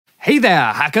Hey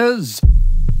there, hackers!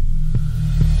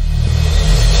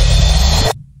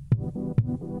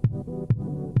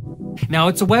 Now,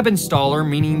 it's a web installer,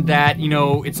 meaning that,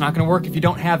 it's not going to work if you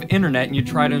don't have internet and you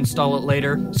try to install it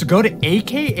later. So go to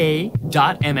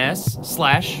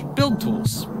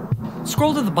aka.ms/buildtools.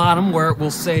 Scroll to the bottom where it will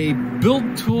say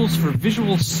Build Tools for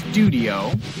Visual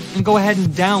Studio, and go ahead and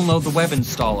download the web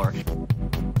installer.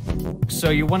 So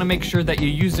you want to make sure that you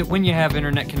use it when you have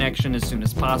internet connection as soon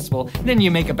as possible. Then you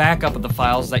make a backup of the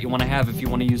files that you want to have if you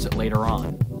want to use it later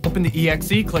on. Open the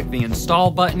exe, click the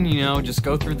install button, just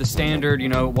go through the standard,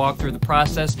 walk through the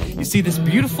process. You see this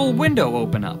beautiful window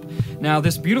open up. Now,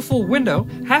 this beautiful window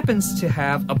happens to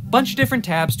have a bunch of different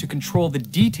tabs to control the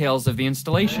details of the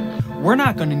installation. We're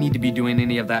not going to need to be doing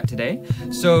any of that today,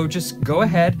 so just go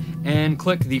ahead and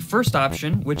click the first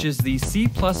option, which is the C++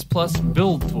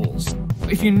 Build Tools.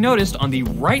 If you noticed, on the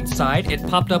right side, it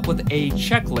popped up with a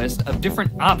checklist of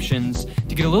different options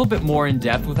to get a little bit more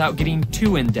in-depth without getting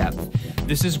too in-depth.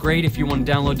 This is great if you want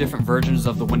to download different versions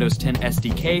of the Windows 10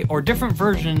 SDK or different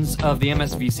versions of the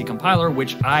MSVC compiler,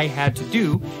 which I had to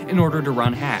do in order to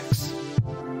run hacks.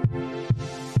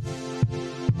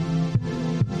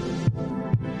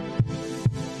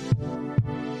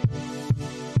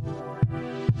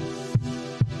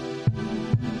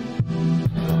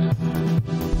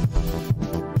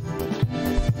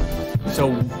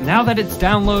 So now that it's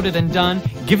downloaded and done,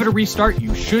 give it a restart.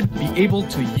 You should be able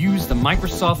to use the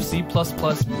Microsoft C++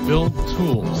 Build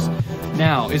Tools.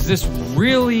 Now, is this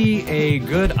really a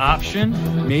good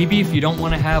option? Maybe if you don't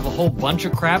want to have a whole bunch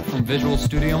of crap from Visual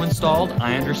Studio installed.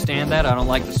 I understand that. I don't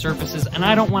like the surfaces, and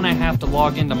I don't want to have to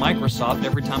log into Microsoft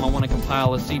every time I want to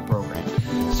compile a C program.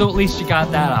 So at least you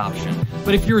got that option.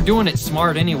 But if you're doing it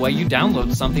smart anyway, you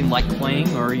download something like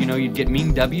Clang, or you'd get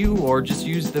MeanW, or just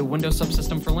use the Windows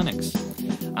subsystem for Linux.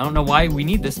 I don't know why we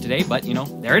need this today, but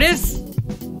there it is!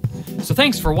 So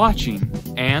thanks for watching,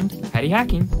 and happy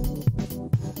hacking!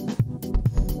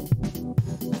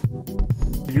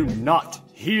 Do you not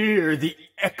hear the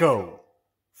echo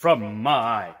from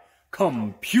my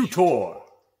computer? Ha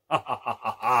ha ha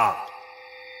ha ha!